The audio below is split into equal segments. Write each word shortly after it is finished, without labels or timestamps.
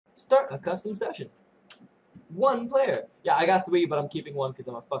Start a custom session. 1 player. Yeah, I got 3, but I'm keeping 1 because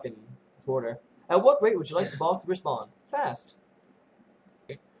I'm a fucking hoarder. At what rate would you like the boss to respawn? Fast.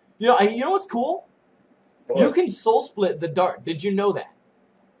 You know what's cool? What? You can soul split the dart. Did you know that?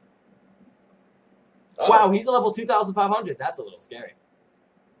 Oh. Wow, he's a level 2,500. That's a little scary.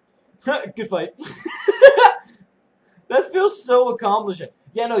 Good fight. That feels so accomplishing.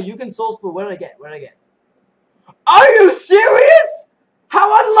 Yeah, no, you can soul split. What did I get? What did I get? Are you serious? How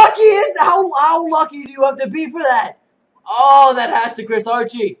unlucky is that? How lucky do you have to be for that? Oh, that has to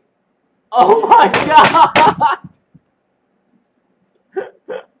Chrisarchie. Oh my god!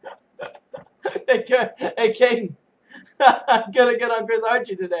 Hey, Caden. I'm gonna get on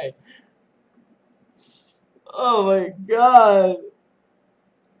Chrisarchie today. Oh my god.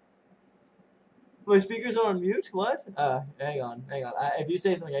 My speakers are on mute? What? Hang on. If you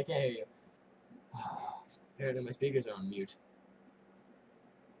say something, I can't hear you. Apparently my speakers are on mute.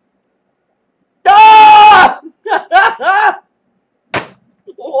 Ah!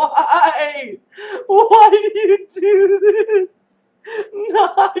 Why? Why do you